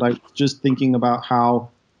this, and I was just thinking about how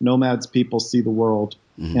Nomad's people see the world.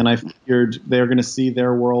 And I figured they're going to see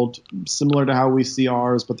their world similar to how we see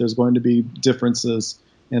ours, but there's going to be differences,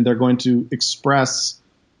 and they're going to express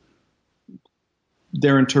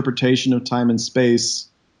their interpretation of time and space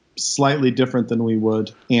slightly different than we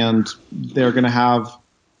would, and they're going to have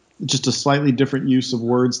just a slightly different use of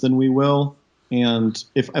words than we will. And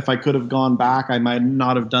if I could have gone back, I might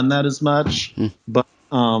not have done that as much. But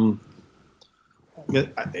I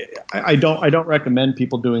don't recommend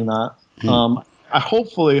people doing that.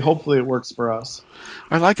 Hopefully it works for us.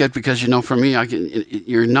 I like it because, for me,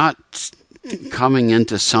 you're not coming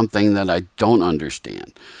into something that I don't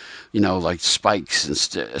understand. Like spikes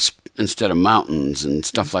instead of mountains and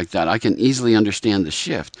stuff like that. I can easily understand the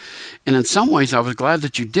shift. And in some ways, I was glad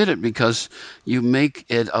that you did it because you make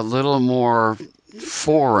it a little more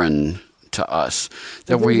foreign to us.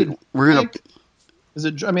 That we're going to. Is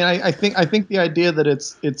it? I mean, I think the idea that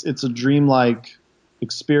it's a dreamlike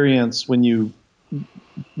experience when you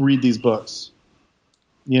read these books.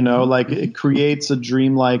 Like it creates a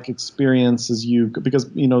dreamlike experience because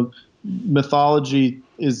mythology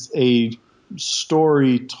is a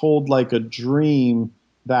story told like a dream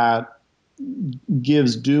that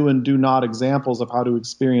gives do and do not examples of how to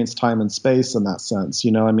experience time and space in that sense.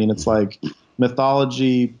 It's like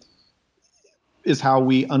mythology is how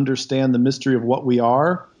we understand the mystery of what we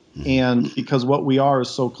are. And because what we are is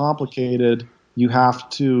so complicated, you have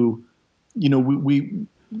to, you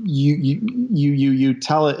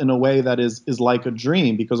tell it in a way that is like a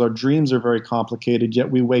dream, because our dreams are very complicated, yet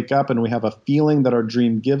we wake up and we have a feeling that our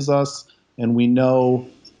dream gives us, and we know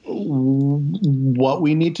what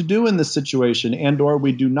we need to do in this situation, and or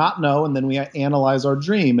we do not know, and then we analyze our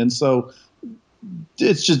dream. And so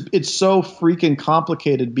it's so freaking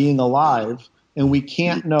complicated being alive, and we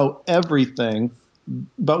can't know everything,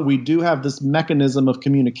 but we do have this mechanism of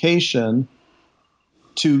communication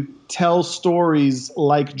to tell stories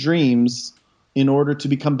like dreams in order to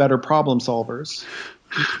become better problem solvers.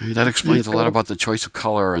 That explains a lot about the choice of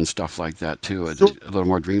color and stuff like that too. It's a little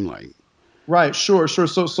more dreamlike. Right. Sure.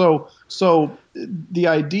 So the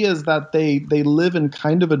idea is that they live in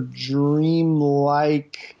kind of a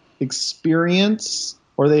dreamlike experience,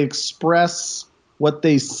 or they express what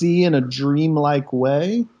they see in a dreamlike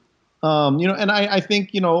way. And I think,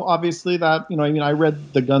 obviously that, I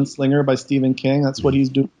read The Gunslinger by Stephen King. That's what he's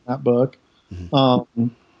doing in that book. But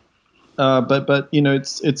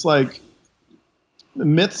it's like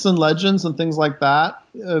myths and legends and things like that.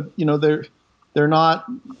 They're not,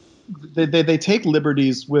 they take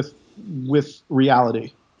liberties with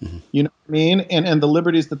reality. You know what I mean? And the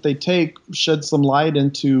liberties that they take shed some light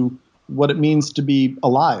into what it means to be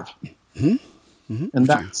alive. And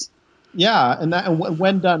that's, and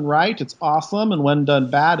when done right, it's awesome, and when done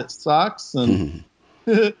bad, it sucks. And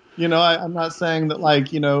I'm not saying that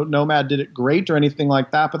Nomad did it great or anything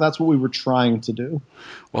like that, but that's what we were trying to do.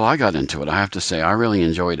 Well, I got into it. I have to say, I really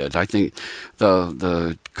enjoyed it. I think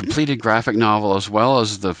the completed graphic novel as well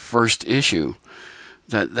as the first issue.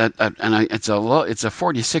 It's a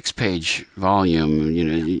 46-page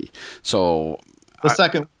volume. So the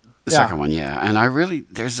second one, yeah. And I really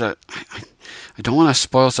I don't want to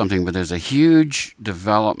spoil something, but there's a huge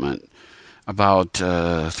development about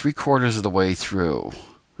 3/4 of the way through.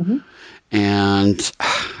 Mm-hmm. And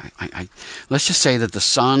let's just say that the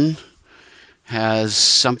son has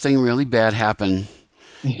something really bad happen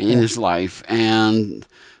in his life, and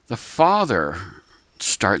the father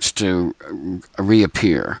starts to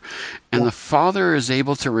reappear. And the father is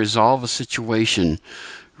able to resolve a situation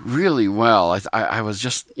really well. I was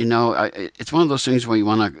just, it's one of those things where you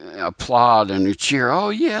want to applaud and you cheer. Oh,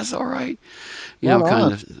 yes, all right.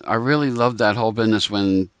 I really love that whole business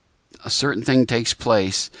when a certain thing takes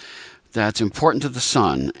place that's important to the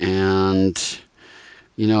son. And,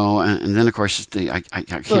 and then, of course, I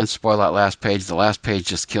can't spoil that last page. The last page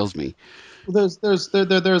just kills me. There's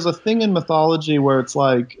a thing in mythology where it's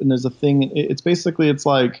like, and there's a thing, it's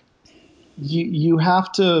like you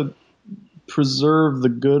have to preserve the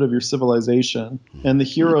good of your civilization, and the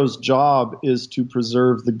hero's job is to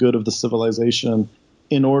preserve the good of the civilization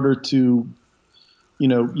in order to,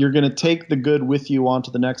 you're going to take the good with you onto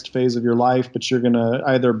the next phase of your life, but you're going to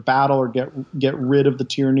either battle or get rid of the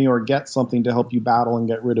tyranny, or get something to help you battle and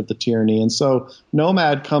get rid of the tyranny. And so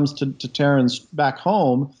Nomad comes to Terran's back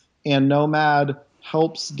home, and Nomad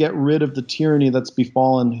helps get rid of the tyranny that's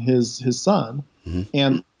befallen his son. Mm-hmm.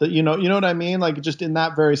 And you know what I mean? Like, just in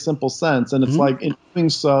that very simple sense. And it's like, in doing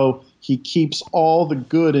so, he keeps all the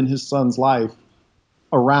good in his son's life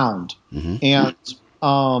around. Mm-hmm. And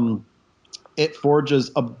it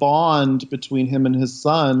forges a bond between him and his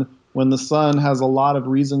son when the son has a lot of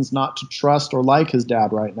reasons not to trust or like his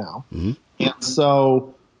dad right now. Mm-hmm. And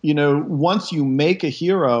so, once you make a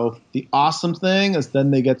hero, the awesome thing is then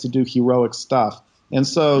they get to do heroic stuff. And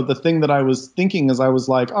so the thing that I was thinking is, I was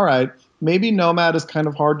like, all right, maybe Nomad is kind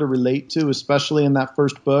of hard to relate to, especially in that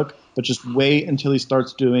first book, but just wait until he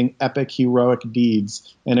starts doing epic heroic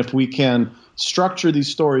deeds. And if we can structure these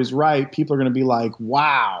stories right, people are going to be like,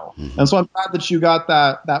 wow. Mm-hmm. And so I'm glad that you got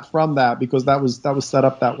that from that, because that was set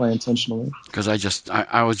up that way intentionally. Because I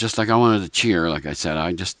was just like, I wanted to cheer. Like I said,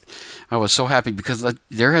 I was so happy because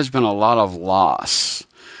there has been a lot of loss.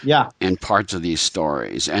 Yeah. In parts of these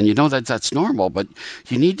stories, and that's normal, but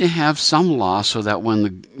you need to have some loss so that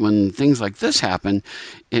when things like this happen,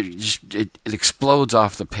 it explodes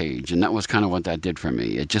off the page, and that was kind of what that did for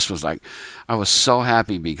me. It just was like, I was so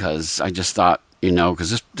happy because I just thought,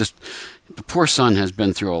 because this the poor son has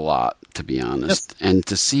been through a lot, to be honest, yep. And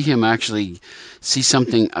to see him actually see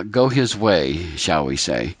something go his way, shall we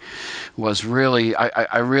say, was really,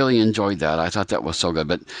 I really enjoyed that. I thought that was so good.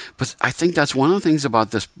 But I think that's one of the things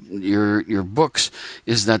about your books,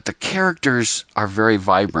 is that the characters are very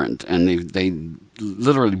vibrant, and they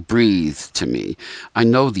literally breathe to me. I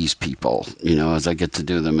know these people, as I get to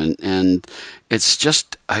do them, and it's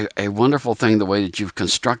just a wonderful thing, the way that you've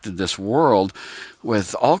constructed this world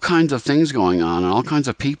with all kinds of things going on and all kinds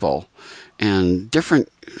of people and different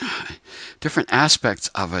aspects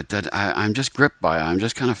of it that I'm just gripped by. I'm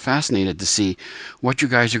just kind of fascinated to see what you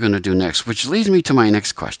guys are going to do next, which leads me to my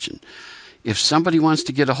next question. If somebody wants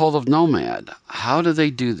to get a hold of Nomad, how do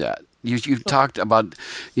they do that? You've talked about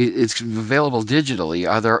it's available digitally.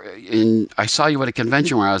 I saw you at a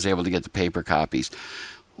convention where I was able to get the paper copies.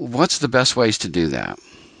 What's the best ways to do that?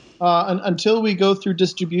 Until we go through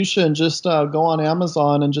distribution, just go on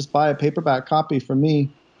Amazon and just buy a paperback copy from me,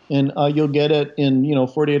 and you'll get it in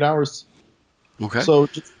 48 hours. Okay. So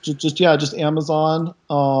just Amazon,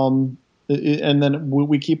 and then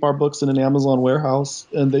we keep our books in an Amazon warehouse,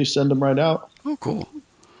 and they send them right out. Oh, cool.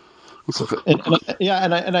 So,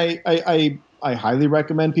 I highly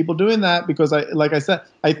recommend people doing that, because like I said,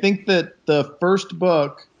 I think that the first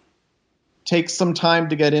book takes some time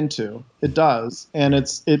to get into. It does. And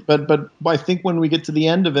but I think when we get to the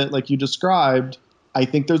end of it, like you described, I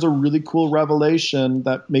think there's a really cool revelation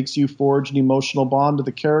that makes you forge an emotional bond to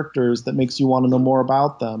the characters, that makes you want to know more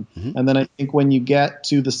about them. Mm-hmm. And then I think when you get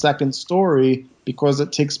to the second story, because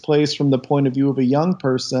it takes place from the point of view of a young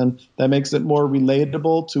person, that makes it more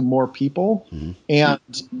relatable to more people. Mm-hmm. And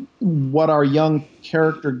what our young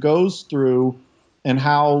character goes through and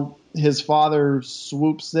how his father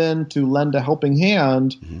swoops in to lend a helping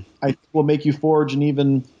hand, mm-hmm. I think will make you forge an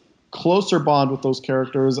even closer bond with those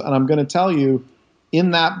characters. And I'm going to tell you,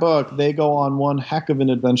 in that book, they go on one heck of an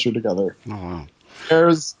adventure together. Oh, wow.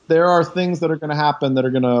 there are things that are going to happen that are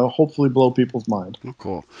going to hopefully blow people's mind. Oh,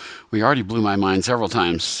 cool. We already blew my mind several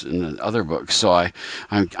times in the other books, so I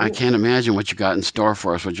can't imagine what you got in store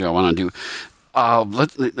for us, what you want to do.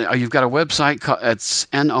 You've got a website. It's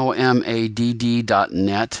nomadd.net.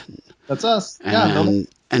 That's us. And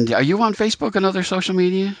are you on Facebook and other social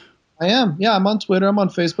media? I am. Yeah, I'm on Twitter. I'm on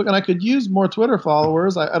Facebook, and I could use more Twitter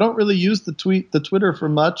followers. I don't really use the Twitter for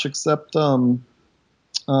much except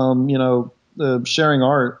sharing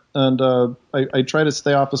art, and I try to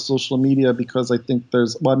stay off of social media because I think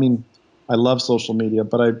I love social media,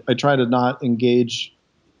 but I try to not engage,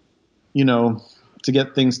 to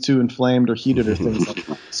get things too inflamed or heated or things like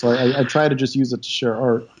that. So I try to just use it to share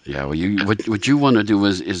art. Yeah, well, what you want to do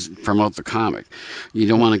is promote the comic. You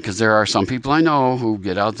don't want to, because there are some people I know who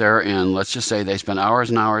get out there and let's just say they spend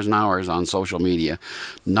hours and hours and hours on social media,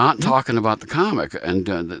 not talking about the comic and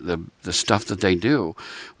the stuff that they do.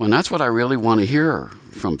 Well, that's what I really want to hear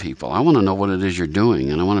from people. I want to know what it is you're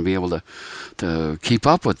doing, and I want to be able to keep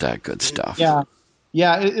up with that good stuff. Yeah.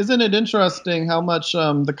 Yeah, isn't it interesting how much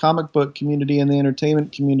the comic book community and the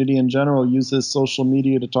entertainment community in general uses social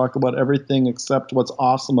media to talk about everything except what's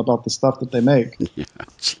awesome about the stuff that they make? Yeah.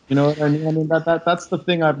 You know what I mean? I mean that's the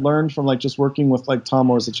thing I've learned from just working with Tom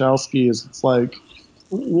Orzechowski is it's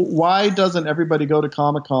why doesn't everybody go to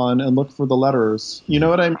Comic-Con and look for the letters? You know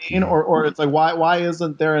what I mean? Or it's why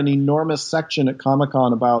isn't there an enormous section at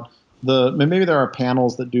Comic-Con about maybe there are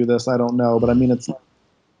panels that do this, I don't know, but I mean it's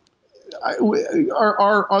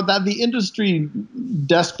that the industry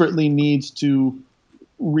desperately needs to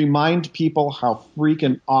remind people how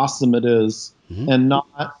freaking awesome it is, and not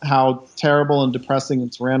how terrible and depressing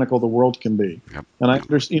and tyrannical the world can be. Yep. And I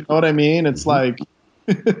understand, you know what I mean? It's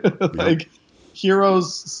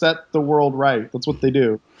heroes set the world right. That's what they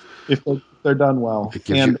do if they're done well.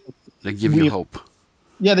 They give you hope.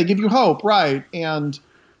 Yeah, they give you hope, right? And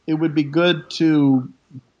it would be good to.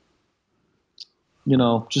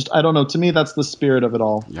 I don't know. To me, that's the spirit of it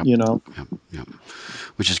all. Yep. Yep.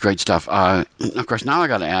 Which is great stuff. Of course, now I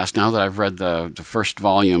got to ask. Now that I've read the first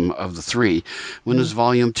volume of the 3, when is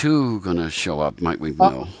Volume 2 going to show up? Might we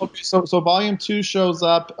know? Okay, so Volume 2 shows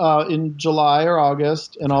up in July or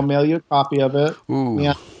August, and I'll mail you a copy of it.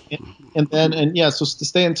 Ooh. So to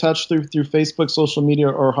stay in touch through Facebook, social media,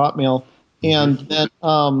 or Hotmail, and then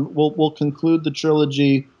we'll conclude the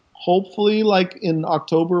trilogy. Hopefully in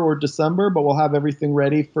October or December, but we'll have everything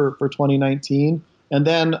ready for 2019. And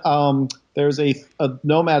then there's a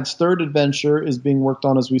Nomad's third adventure is being worked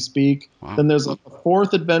on as we speak. Wow. Then there's a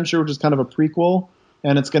fourth adventure, which is kind of a prequel,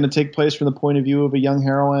 and it's going to take place from the point of view of a young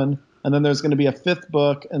heroine. And then there's going to be a 5th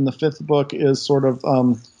book, and the 5th book is sort of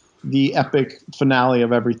the epic finale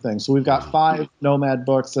of everything. So we've got 5 Nomad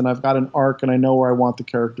books, and I've got an arc, and I know where I want the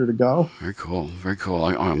character to go. Very cool. Very cool.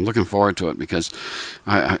 I'm looking forward to it because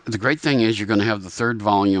the great thing is you're going to have the 3rd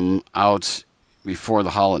volume out before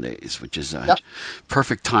the holidays, which is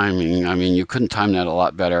perfect timing. I mean, you couldn't time that a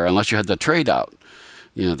lot better unless you had the trade out.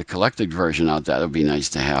 The collected version out that would be nice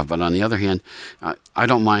to have. But on the other hand, I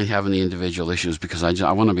don't mind having the individual issues because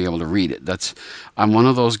I want to be able to read it. I'm one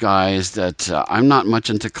of those guys that I'm not much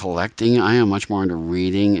into collecting. I am much more into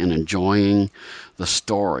reading and enjoying the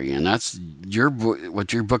story. And that's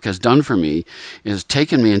what your book has done for me is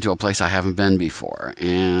taken me into a place I haven't been before.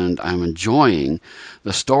 And I'm enjoying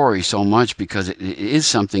the story so much because it is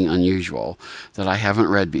something unusual that I haven't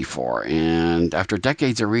read before. And after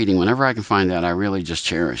decades of reading, whenever I can find that, I really just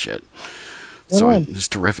cherish it. So it's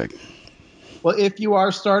terrific. Well, if you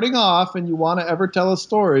are starting off and you want to ever tell a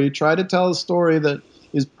story, try to tell a story that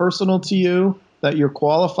is personal to you, that you're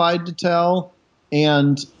qualified to tell.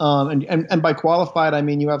 And by qualified, I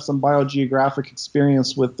mean you have some biogeographic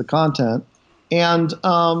experience with the content, and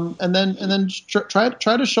then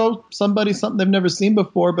try to show somebody something they've never seen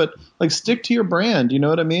before, but stick to your brand. You know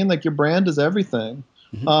what I mean? Your brand is everything.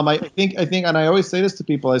 I think, and I always say this to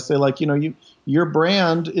people. I say your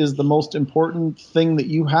brand is the most important thing that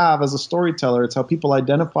you have as a storyteller. It's how people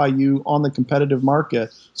identify you on the competitive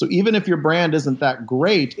market. So even if your brand isn't that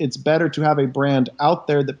great, it's better to have a brand out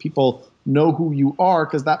there that people know who you are,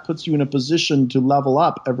 because that puts you in a position to level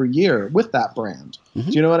up every year with that brand. Do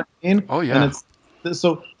you know what I mean? Oh, yeah. And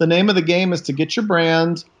so the name of the game is to get your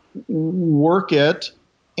brand, work it,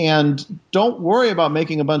 and don't worry about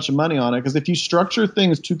making a bunch of money on it, because if you structure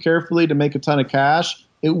things too carefully to make a ton of cash,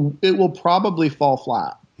 it will probably fall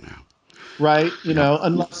flat. Yeah. Right?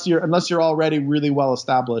 Unless you're already really well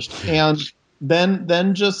established. And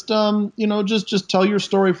then just tell your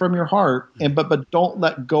story from your heart, but don't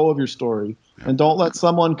let go of your story, and don't let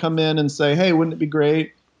someone come in and say, hey, wouldn't it be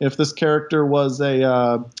great if this character was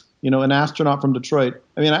a an astronaut from Detroit.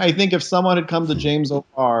 I mean, I think if someone had come to James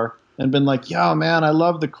O'Barr and been like, "Yo, man, I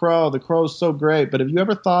love The Crow. The Crow is so great," but have you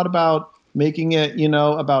ever thought about making it,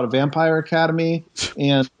 about a vampire academy?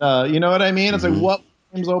 And you know what I mean? It's like, what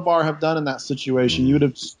would James O'Barr have done in that situation? You would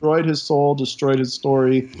have destroyed his soul, destroyed his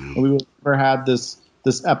story, and we would have never had this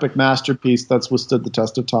epic masterpiece that's withstood the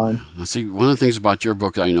test of time. See, one of the things about your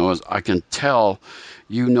book I know is I can tell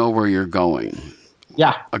you know where you're going.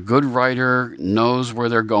 Yeah. A good writer knows where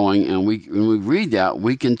they're going, and when we read that,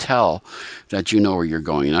 we can tell that you know where you're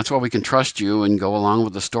going. And that's why we can trust you and go along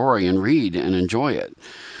with the story and read and enjoy it.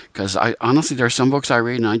 Because honestly, there are some books I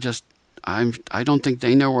read, and I don't think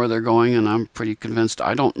they know where they're going, and I'm pretty convinced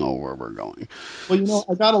I don't know where we're going. Well,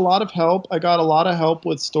 I got a lot of help. I got a lot of help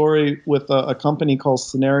with story with a company called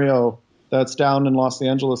Scenario that's down in Los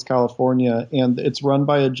Angeles, California, and it's run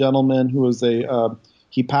by a gentleman who is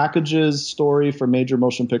he packages story for major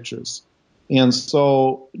motion pictures. And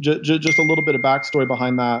so just a little bit of backstory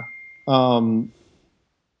behind that.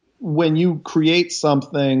 When you create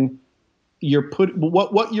something,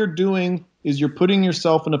 what you're doing is you're putting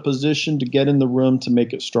yourself in a position to get in the room to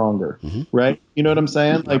make it stronger, right? You know what I'm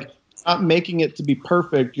saying? Like, not making it to be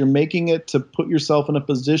perfect. You're making it to put yourself in a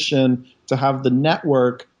position to have the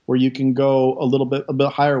network where you can go a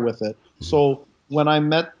bit higher with it. So when I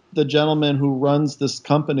met the gentleman who runs this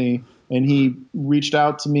company, and he reached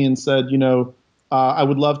out to me and said, I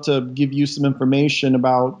would love to give you some information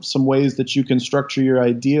about some ways that you can structure your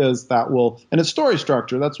ideas that will, and it's story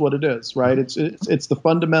structure. That's what it is, right? It's the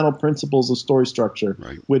fundamental principles of story structure,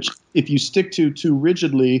 right, which if you stick to too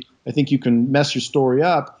rigidly, I think you can mess your story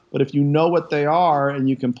up. But if you know what they are and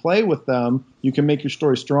you can play with them, you can make your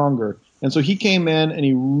story stronger. And so he came in and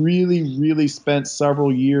he really, really spent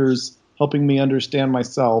several years helping me understand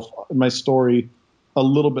myself and my story a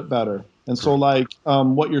little bit better. And so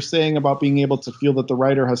what you're saying about being able to feel that the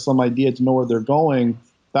writer has some idea to know where they're going,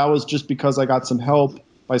 that was just because I got some help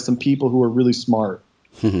by some people who are really smart.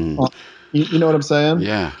 You know what I'm saying?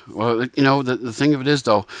 Yeah. Well, the thing of it is,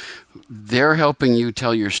 though, they're helping you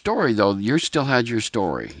tell your story, though. You still had your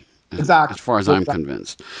story. Exactly. As far as I'm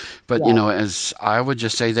convinced. But, as I would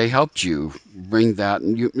just say, they helped you bring that,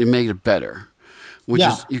 and you made it better. Which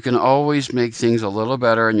is, you can always make things a little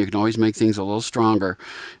better, and you can always make things a little stronger.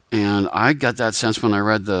 And I got that sense when I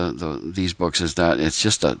read these books, is that it's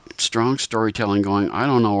just a strong storytelling going. I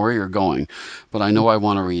don't know where you're going, but I know I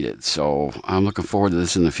want to read it. So I'm looking forward to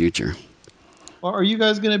this in the future. Well, are you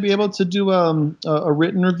guys going to be able to do a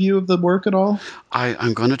written review of the work at all?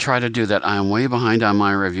 I'm going to try to do that. I'm way behind on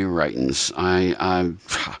my review writings. Of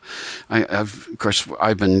course,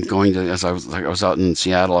 I've been going to, as I was out in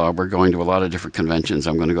Seattle, we're going to a lot of different conventions.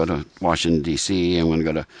 I'm going to go to Washington, D.C., I'm going to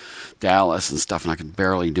go to Dallas and stuff, and I can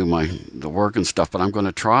barely do the work and stuff, but I'm going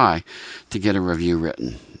to try to get a review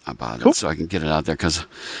written about it so I can get it out there, because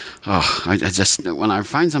I just, when I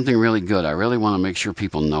find something really good, I really want to make sure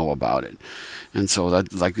people know about it. And so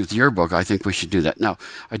that, like with your book, I think we should do that. Now,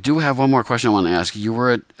 I do have one more question I want to ask. You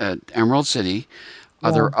were at Emerald City.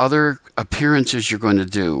 Are there other appearances you're going to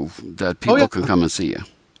do that people can come and see you?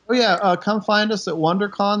 Oh, yeah. Come find us at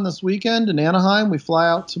WonderCon this weekend in Anaheim. We fly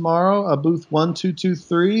out tomorrow, booth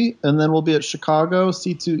 1223, and then we'll be at Chicago,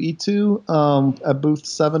 C2E2, at booth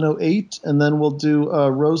 708, and then we'll do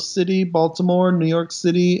Rose City, Baltimore, New York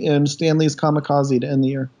City, and Stanley's Kamikaze to end the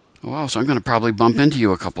year. Wow, so I'm going to probably bump into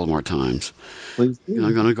you a couple more times. Please do.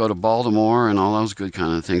 I'm going to go to Baltimore and all those good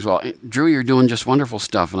kind of things. Well, Drew, you're doing just wonderful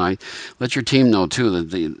stuff, and I let your team know, too,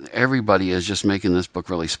 that everybody is just making this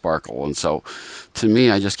book really sparkle. And so, to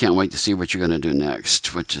me, I just can't wait to see what you're going to do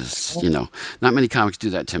next, which is, not many comics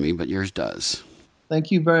do that to me, but yours does.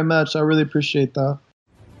 Thank you very much. I really appreciate that.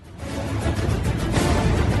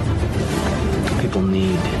 People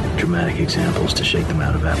need dramatic examples to shake them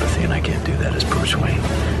out of apathy, and I can't do that as Bruce Wayne.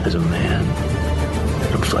 As a man,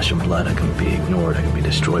 from flesh and blood, I can be ignored, I can be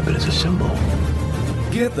destroyed, but as a symbol.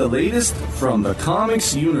 Get the latest from the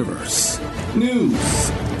comics universe. News,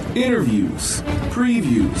 interviews,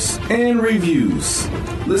 previews, and reviews.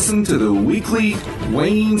 Listen to the weekly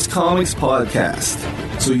Wayne's Comics podcast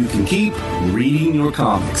so you can keep reading your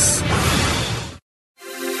comics.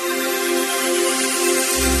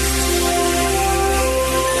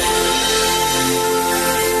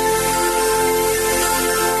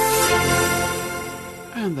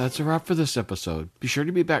 And that's a wrap for this episode. Be sure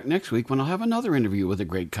to be back next week when I'll have another interview with a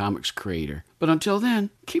great comics creator. But until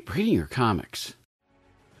then, keep reading your comics.